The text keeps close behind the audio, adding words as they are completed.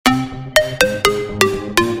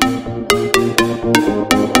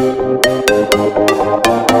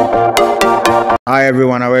Hi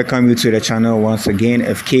everyone, I welcome you to the channel once again.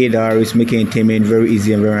 FK Diaries, making entertainment very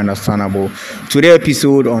easy and very understandable. Today's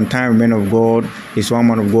episode on Time Men of God is one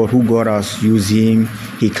man of God who God has used him.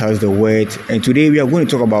 He carries the word, and today we are going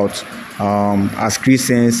to talk about as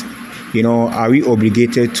Christians, are we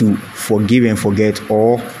obligated to forgive and forget,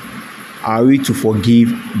 or are we to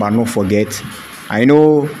forgive but not forget? I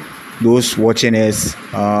know those watching us,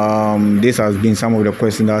 this has been some of the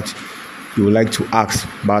questions that you would like to ask,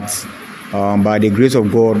 but by the grace of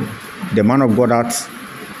God, the man of God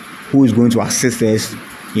who is going to assist us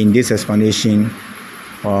in this explanation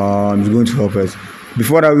is going to help us.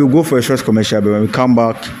 Before that, we'll go for a short commercial, but when we come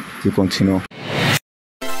back, we continue.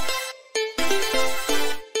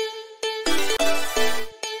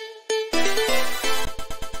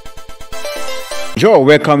 Joe,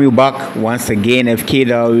 welcome you back once again. FK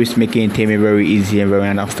Diaries, making entertainment very easy and very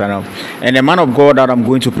understandable. And the man of God that I'm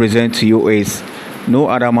going to present to you is no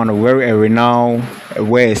other man of very renowned,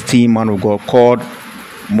 well-esteemed man of God called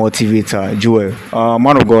Motivator, Joel.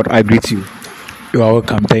 Man of God, I greet you. You are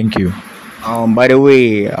welcome. Thank you. By the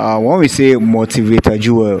way, when we say Motivator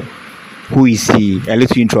Joel, who is he? A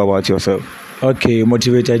little intro about yourself. Okay,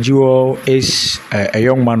 Motivator Joel is a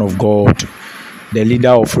young man of God, the leader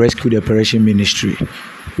of Rescue the Operation Ministry,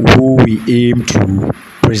 who we aim to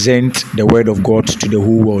present the word of God to the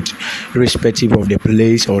whole world, irrespective of the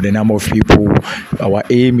place or the number of people. Our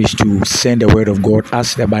aim is to send the word of God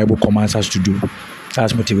as the Bible commands us to do.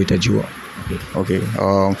 That's Motivator Joel. Okay.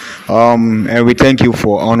 And we thank you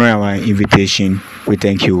for honoring our invitation. We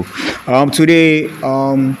thank you. Today,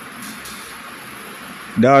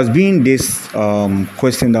 there has been this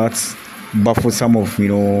question that baffles some of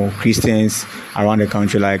Christians around the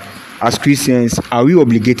country. Like, as Christians, are we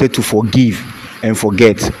obligated to forgive and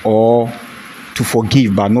forget, or to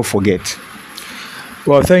forgive but not forget?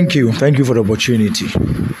 Well, thank you for the opportunity.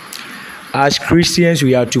 As Christians,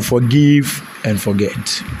 we are to forgive and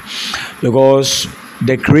forget, because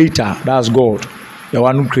the Creator, that's God, the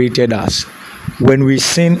one who created us, when we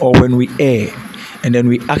sin or when we err and then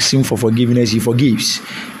we ask him for forgiveness, he forgives,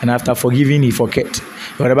 and after forgiving, he forgets.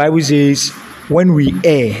 But the Bible says, when we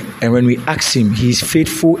err and when we ask him, he is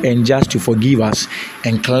faithful and just to forgive us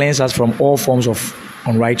and cleanse us from all forms of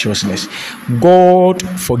unrighteousness. God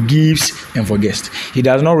forgives and forgets. He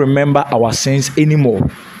does not remember our sins anymore.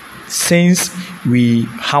 Since we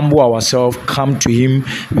humble ourselves, come to him,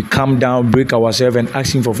 we come down, break ourselves and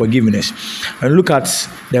ask him for forgiveness. And look at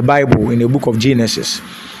the Bible in the book of Genesis,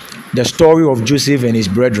 the story of Joseph and his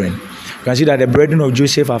brethren. You can see that the brethren of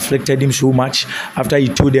Joseph afflicted him so much after he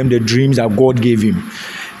told them the dreams that God gave him.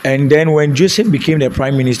 And then when Joseph became the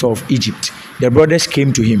prime minister of Egypt, the brothers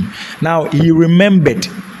came to him. Now he remembered,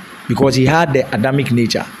 because he had the Adamic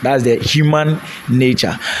nature, that's the human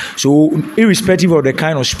nature. So irrespective of the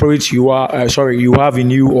kind of spirit you have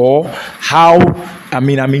in you, or how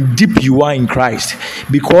deep you are in Christ,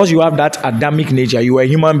 because you have that Adamic nature, you are a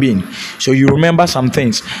human being, so you remember some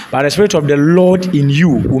things. But the Spirit of the Lord in you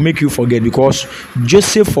will make you forget, because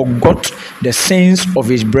Joseph forgot the sins of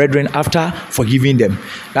his brethren after forgiving them.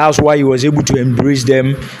 That's why he was able to embrace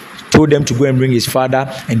them, told them to go and bring his father,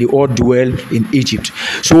 and they all dwell in Egypt.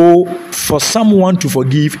 So for someone to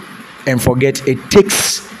forgive and forget, it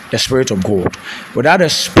takes the Spirit of God. Without the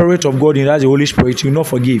Spirit of God, that's the Holy Spirit, you will not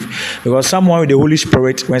forgive. Because someone with the Holy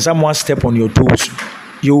Spirit, when someone steps on your toes,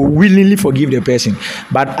 you willingly forgive the person.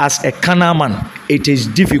 But as a carnal man, it is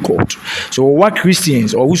difficult. So what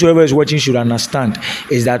Christians or whosoever is watching should understand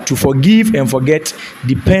is that to forgive and forget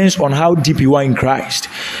depends on how deep you are in Christ.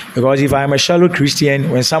 Because if I am a shallow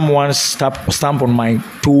Christian, when someone stamp on my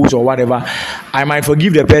toes or whatever, I might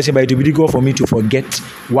forgive the person, but it will be difficult for me to forget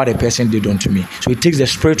what the person did unto me. So it takes the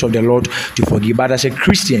Spirit of the Lord to forgive. But as a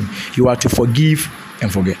Christian, you are to forgive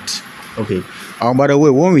and forget. Okay. By the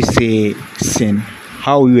way, when we say sin,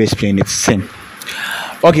 how will you explain it? Sin.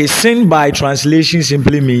 Okay, sin by translation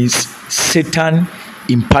simply means Satan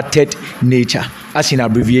imparted nature, as in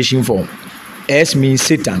abbreviation form. S means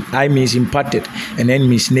Satan, I means imparted, and N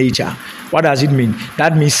means nature. What does it mean?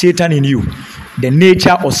 That means Satan in you. The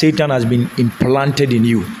nature of Satan has been implanted in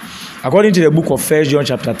you. According to the book of 1 John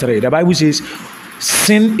chapter 3, the Bible says,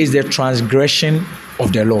 sin is the transgression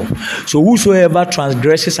of the law. So whosoever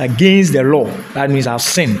transgresses against the law, that means have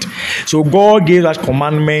sinned. So God gave us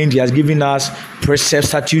commandment, he has given us precepts,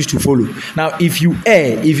 statutes to follow. Now if you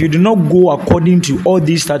err, if you do not go according to all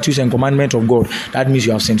these statutes and commandments of God, that means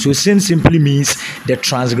you have sinned. So sin simply means the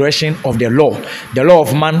transgression of the law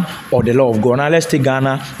of man or the law of God. Now let's take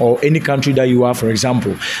Ghana or any country that you are, for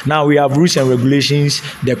example. Now we have rules and regulations.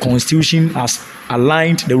 The constitution has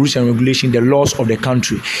aligned the rules and regulations, the laws of the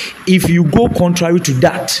country. If you go contrary to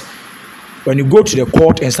that, when you go to the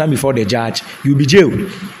court and stand before the judge, you'll be jailed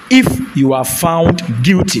if you are found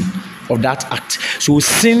guilty of that act. So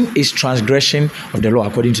sin is transgression of the law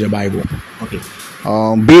according to the Bible. Okay.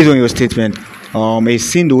 Based on your statement,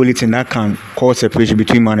 is sin the only thing that can cause separation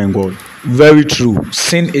between man and God? Very true.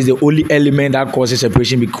 Sin is the only element that causes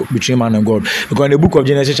separation between man and God. Because in the book of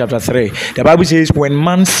Genesis chapter 3, the Bible says when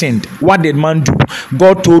man sinned, what did man do?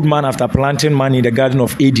 God told man after planting man in the Garden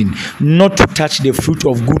of Eden not to touch the fruit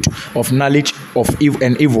of good, of knowledge of evil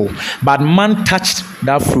and evil. But man touched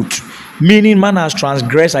that fruit. Meaning man has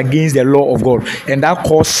transgressed against the law of God, and that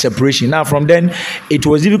caused separation. Now from then, it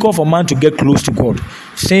was difficult for man to get close to God.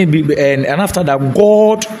 And after that,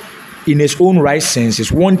 God, in his own right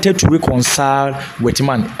senses, wanted to reconcile with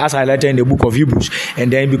man, as highlighted in the book of Hebrews.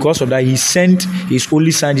 And then because of that, he sent his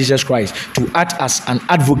only son, Jesus Christ, to act as an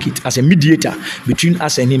advocate, as a mediator between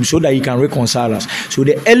us and him, so that he can reconcile us. So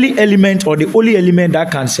the early element, or the only element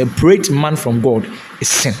that can separate man from God, is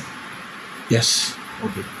sin. Yes.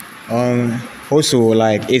 Okay. Also,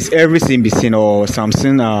 like, is every sin be sin, or some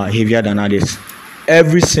sin are heavier than others?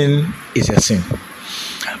 Every sin is a sin.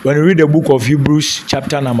 When you read the book of Hebrews,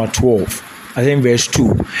 chapter number 12, I think verse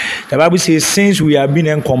 2, the Bible says, since we have been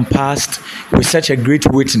encompassed with such a great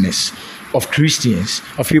witness of Christians,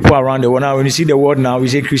 of people around the world. Now, when you see the world now, we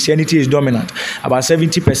say Christianity is dominant. About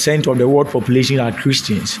 70% of the world population are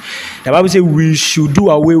Christians. The Bible says we should do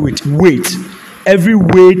away with weight. Every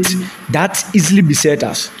weight that easily beset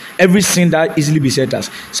us. Every sin that easily beset us.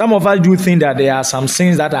 Some of us do think that there are some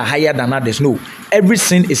sins that are higher than others. No. Every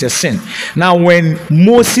sin is a sin. Now, when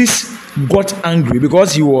Moses got angry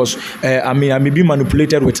because he was, being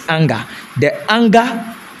manipulated with anger, the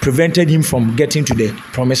anger prevented him from getting to the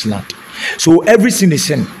promised land. So every sin is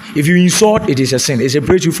sin. If you insult, it is a sin. It's a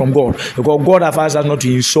breakthrough from God. Because God has asked us not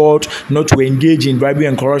to insult, not to engage in bribery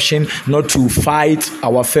and corruption, not to fight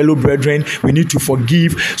our fellow brethren. We need to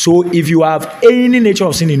forgive. So if you have any nature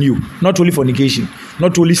of sin in you, not only fornication,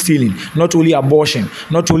 not only stealing, not only abortion,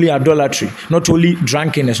 not only idolatry, not only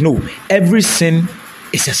drunkenness, no, every sin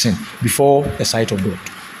is a sin before the sight of God.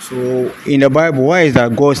 So in the Bible, why is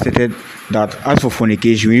that God stated that as for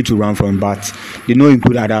fornication, we need to run from, but they don't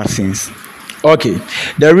include other sins? Okay,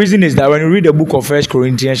 the reason is that when you read the book of 1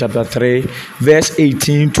 Corinthians chapter 3, verse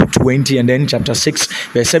 18 to 20, and then chapter 6,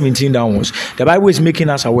 verse 17 downwards, the Bible is making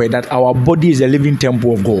us aware that our body is a living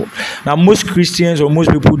temple of God. Now, most Christians or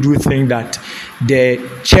most people do think that the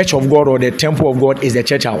church of God or the temple of God is the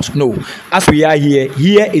church house. No, as we are here,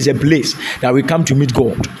 here is a place that we come to meet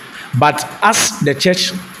God. But as the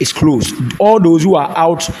church is closed, all those who are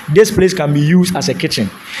out, this place can be used as a kitchen.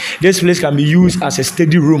 This place can be used as a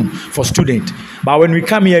study room for students. But when we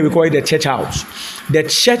come here, we call it the church house. The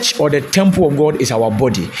church or the temple of God is our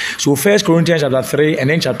body. So 1 Corinthians chapter 3 and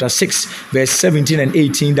then chapter 6, verse 17 and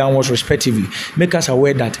 18 downwards respectively, make us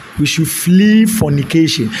aware that we should flee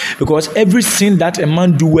fornication. Because every sin that a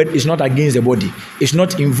man doeth is not against the body. It's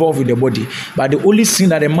not involved with the body. But the only sin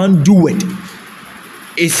that a man doeth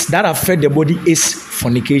is that affect the body is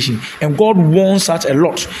fornication. And God warns us a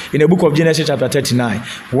lot in the book of Genesis chapter 39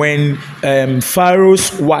 when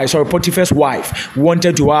Potiphar's wife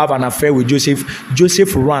wanted to have an affair with Joseph.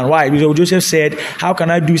 Joseph ran. Why? Because Joseph said, how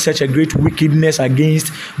can I do such a great wickedness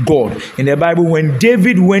against God? In the Bible, when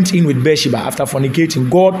David went in with Bathsheba after fornicating,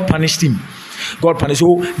 God punished him. God punished.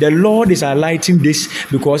 So the Lord is highlighting this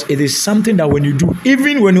because it is something that when you do,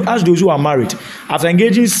 even when you ask those who are married, after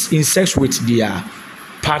engaging in sex with their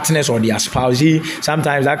partners or their spouse,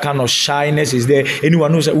 sometimes that kind of shyness is there.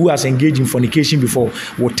 Anyone who has engaged in fornication before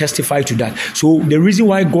will testify to that. So the reason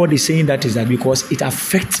why God is saying that is that because it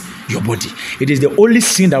affects your body. It is the only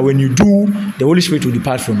sin that when you do, the Holy Spirit will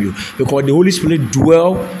depart from you because the Holy Spirit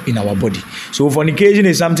dwells in our body. So fornication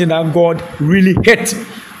is something that God really hates.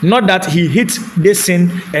 Not that he hates this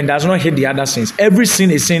sin and does not hate the other sins. Every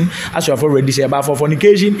sin is sin, as you have already said. But for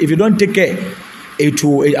fornication, if you don't take care, it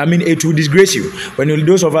will disgrace you. When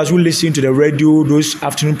those of us who listen to the radio, those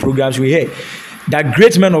afternoon programs, we hear that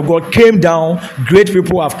great men of God came down, great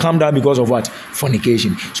people have come down because of what?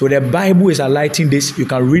 Fornication. So the Bible is highlighting this. You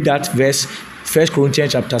can read that verse, 1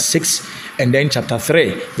 Corinthians chapter 6 and then chapter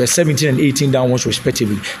 3, verse 17 and 18 downwards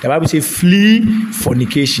respectively. The Bible says, flee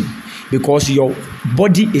fornication, because your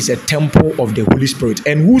body is a temple of the Holy Spirit.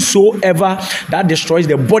 And whosoever that destroys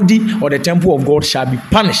the body or the temple of God shall be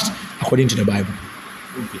punished according to the Bible.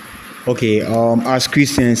 Okay, as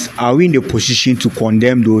Christians, are we in the position to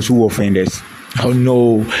condemn those who offend us? Oh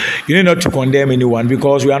no, you need not to condemn anyone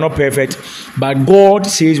because we are not perfect, but God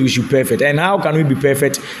says we should be perfect. And how can we be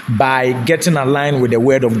perfect? By getting aligned with the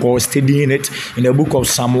word of God, studying it in the book of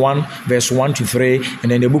Psalm 1, verse 1 to 3,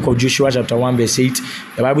 and in the book of Joshua, chapter 1, verse 8.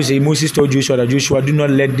 The Bible says Moses told Joshua that Joshua, do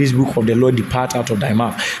not let this book of the Lord depart out of thy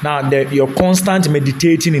mouth. Now, your constant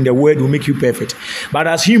meditating in the word will make you perfect. But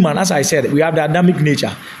as human, as I said, we have the Adamic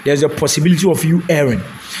nature. There's a possibility of you erring.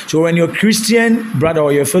 So when your Christian brother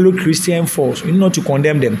or your fellow Christian falls, you need not to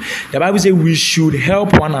condemn them. The Bible says we should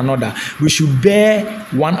help one another. We should bear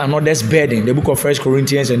one another's burden. The book of 1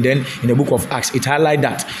 Corinthians and then in the book of Acts, it highlights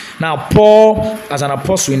that. Now, Paul, as an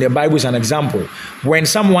apostle in the Bible, is an example. When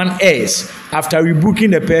someone errs, after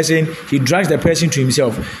rebuking the person, he drags the person to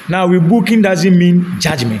himself. Now, rebuking doesn't mean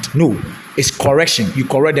judgment. No, it's correction. You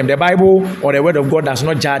correct them. The Bible or the word of God does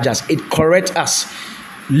not judge us. It corrects us.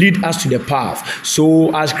 Lead us to the path.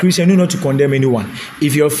 So as Christian, you not to condemn anyone.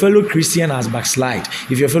 If your fellow Christian has backslide,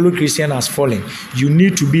 if your fellow Christian has fallen, you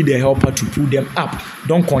need to be the helper to pull them up.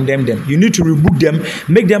 Don't condemn them. You need to rebuke them,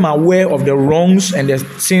 make them aware of the wrongs and the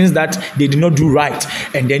sins that they did not do right,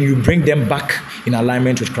 and then you bring them back in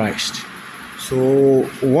alignment with Christ. So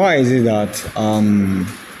why is it that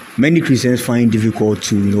many Christians find it difficult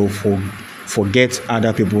to forget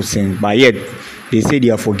other people's sins, but yet they say they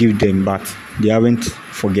have forgiven them, but they haven't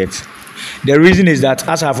forget? The reason is that,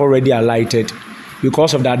 as I've already highlighted,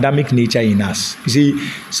 because of the Adamic nature in us. You see,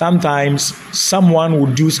 sometimes someone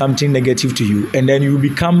will do something negative to you, and then you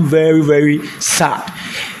become very, very sad.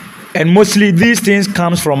 And mostly these things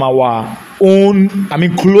comes from our own,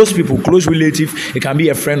 close people, close relative. It can be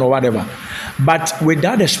a friend or whatever. But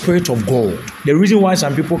without the Spirit of God, the reason why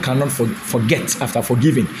some people cannot forget after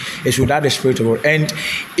forgiving is without the Spirit of God. And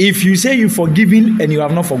if you say you've forgiven and you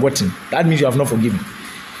have not forgotten, that means you have not forgiven.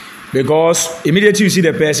 Because immediately you see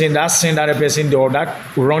the person, that sin that the person did or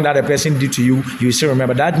that wrong that the person did to you, you still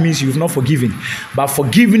remember. That means you've not forgiven. But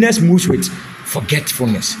forgiveness moves with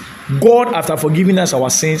forgetfulness. God, after forgiving us our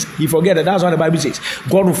sins, He forget that. That's what the Bible says.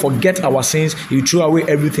 God will forget our sins. He will throw away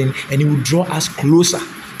everything, and He will draw us closer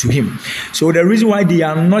to Him. So the reason why they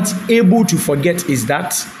are not able to forget is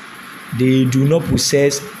that they do not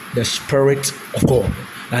possess the Spirit of God.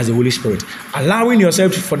 That's the Holy Spirit. Allowing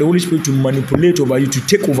yourself for the Holy Spirit to manipulate over you, to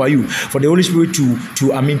take over you, for the Holy Spirit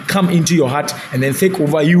to come into your heart and then take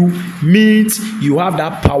over you, means you have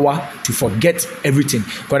that power to forget everything.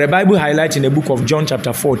 Because the Bible highlights in the book of John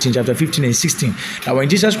chapter 14, chapter 15 and 16, that when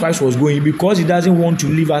Jesus Christ was going, because He doesn't want to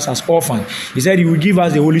leave us as orphans, He said He will give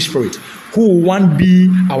us the Holy Spirit, who will one be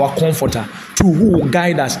our comforter, two, who will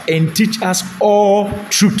guide us and teach us all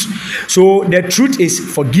truth. So the truth is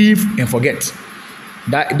forgive and forget.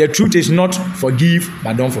 That the truth is not forgive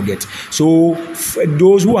but don't forget. So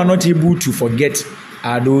those who are not able to forget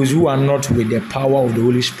are those who are not with the power of the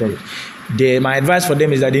Holy Spirit. My advice for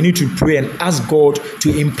them is that they need to pray and ask God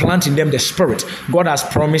to implant in them the Spirit. God has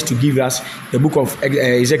promised to give us the book of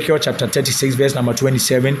Ezekiel chapter 36 verse number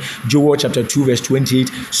 27, Joel chapter 2 verse 28.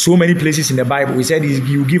 So many places in the Bible He said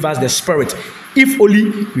He will give us the Spirit if only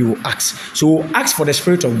we will ask. So ask for the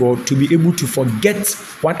Spirit of God to be able to forget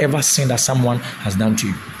whatever sin that someone has done to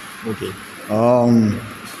you. Okay.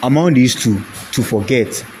 Among these two, to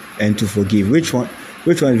forget and to forgive, which one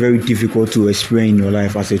is very difficult to experience in your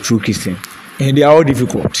life as a true Christian? And they are all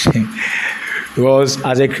difficult. Because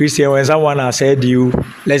as a Christian, when someone has said you,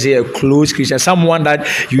 let's say a close Christian, someone that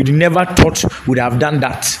you never thought would have done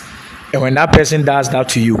that, and when that person does that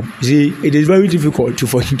to you, see, it is very difficult to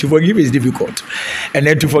forgive. To forgive is difficult, and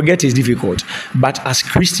then to forget is difficult. But as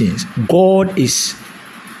Christians, God is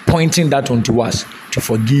pointing that onto us to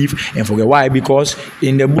forgive and forget. Why? Because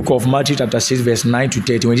in the book of Matthew chapter 6 verse 9 to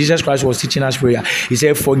 30, when Jesus Christ was teaching us prayer, He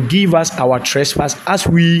said, forgive us our trespass as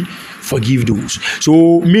we forgive those.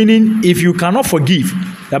 So meaning, if you cannot forgive,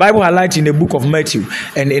 the Bible highlights in the book of Matthew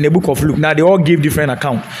and in the book of Luke, now they all give different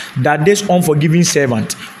account, that this unforgiving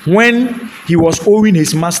servant, when he was owing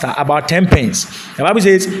his master about 10 pence, the Bible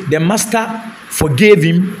says the master forgave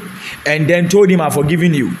him and then told him, I've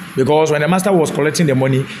forgiven you. Because when the master was collecting the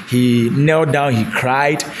money, he knelt down, he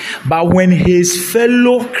cried. But when his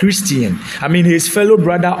fellow Christian, his fellow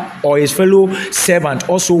brother or his fellow servant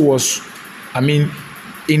also was,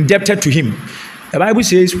 indebted to him, the Bible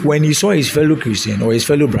says when he saw his fellow Christian or his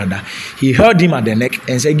fellow brother, he held him at the neck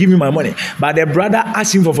and said, give me my money. But the brother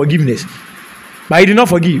asked him for forgiveness. But he did not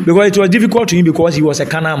forgive because it was difficult to him because he was a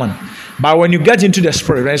carnal man. But when you get into the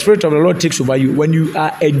Spirit, when the Spirit of the Lord takes over you, when you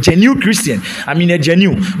are a genuine Christian, a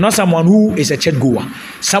genuine, not someone who is a church goer,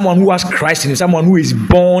 someone who has Christ in him, someone who is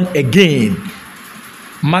born again.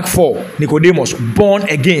 Mark 4, Nicodemus, born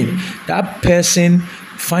again. That person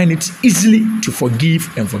find it easily to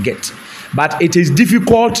forgive and forget. But it is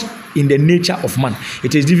difficult in the nature of man.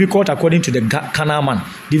 It is difficult according to the carnal man.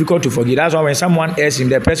 Difficult to forgive. That's why when someone else him,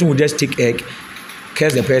 the person will just take egg,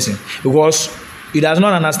 curse the person, because he does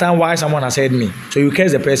not understand why someone has hurt me. So you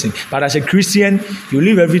curse the person. But as a Christian, you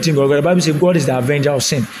leave everything. God, the Bible says God is the avenger of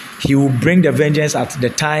sin. He will bring the vengeance at the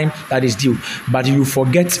time that is due. But you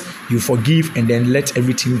forget, you forgive, and then let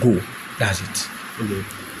everything go. That's it. Okay.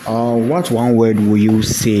 What one word will you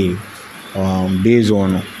say based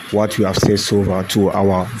on what you have said so far to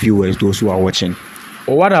our viewers, those who are watching?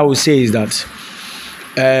 Well, what I will say is that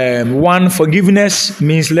one, forgiveness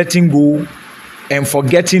means letting go, and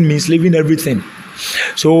forgetting means leaving everything.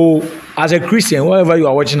 So, as a Christian, wherever you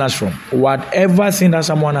are watching us from, whatever thing that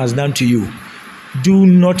someone has done to you, do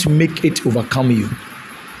not make it overcome you.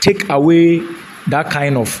 Take away that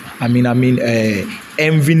kind of,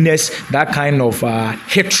 enviness, that kind of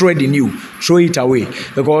hatred in you. Throw it away,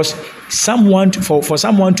 because for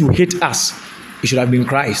someone to hate us, it should have been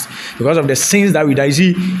Christ, because of the sins that we die.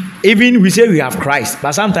 See, even we say we have Christ,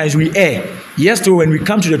 but sometimes we err. Yes, so when we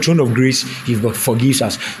come to the throne of grace, He forgives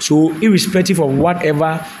us. So irrespective of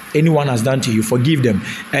whatever anyone has done to you, forgive them.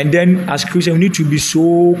 And then as Christians, we need to be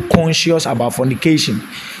so conscious about fornication.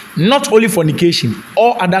 Not only fornication,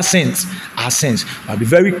 all other sins are sins. But be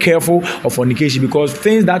very careful of fornication, because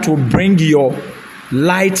things that will bring your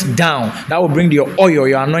light down, that will bring your oil,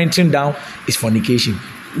 your anointing down, is fornication.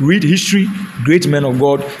 Read history, great men of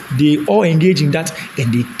God, they all engage in that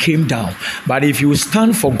and they came down. But if you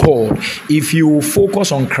stand for God, if you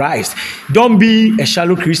focus on Christ, don't be a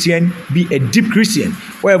shallow Christian, be a deep Christian,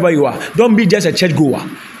 wherever you are. Don't be just a church goer,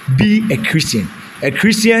 be a Christian. A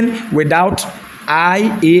Christian without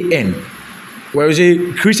I-A-N. Where you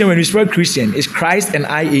say Christian, when you spell Christian, it's Christ and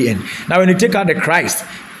I-A-N. Now when you take out the Christ,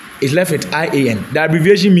 it's left with I-A-N. The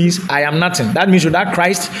abbreviation means I am nothing. That means without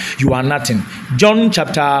Christ, you are nothing. John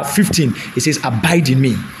chapter 15, it says, abide in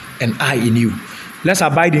me and I in you. Let's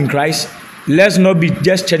abide in Christ. Let's not be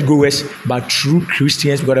just churchgoers, but true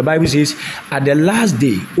Christians, because the Bible says, at the last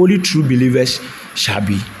day, only true believers shall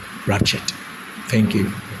be raptured. Thank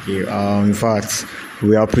you. Okay. In fact,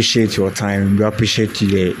 we appreciate your time. We appreciate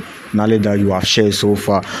the knowledge that you have shared so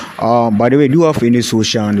far. By the way, do you have any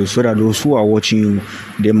social handles so that those who are watching you,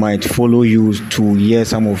 they might follow you to hear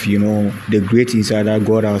some of the great insight that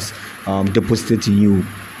God has deposited in you?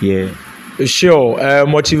 Yeah. Sure.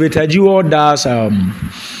 Motivator Duo does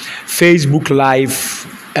Facebook Live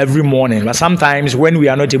every morning, but sometimes when we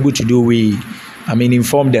are not able to do, we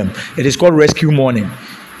inform them. It is called Rescue Morning,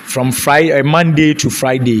 from Monday to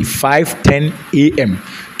Friday, 5:10 a.m.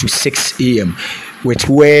 to 6 a.m. with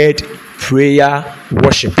word, prayer,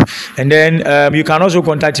 worship. And then you can also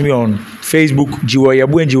contact me on Facebook, Jiwo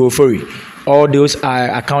Yabu and Jiwo Fori. All those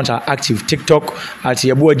accounts are active. TikTok at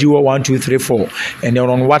Yabu Jiwo 1234. And then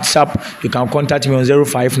on WhatsApp, you can contact me on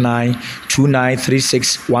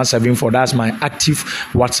 059-2936-174. That's my active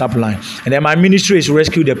WhatsApp line. And then my ministry is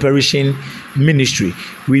Rescue the Perishing Ministry.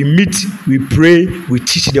 We meet, we pray, we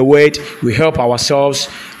teach the word, we help ourselves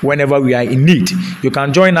whenever we are in need. You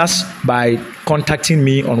can join us by contacting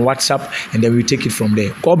me on WhatsApp, and then we take it from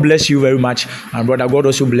there. God bless you very much, and brother, God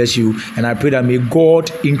also bless you. And I pray that may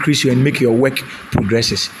God increase you and make your work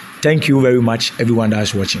progresses. Thank you very much, everyone that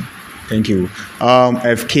is watching. Thank you.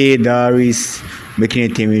 FK Darius, making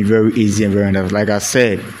it very easy and very nice. Like I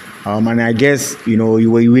said, and I guess you will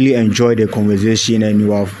really enjoy the conversation, and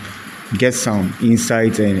you have get some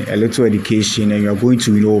insight and a little education, and you are going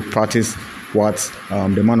to practice what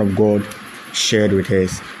the man of God shared with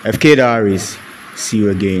us. FK Darius, see you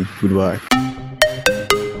again. Goodbye.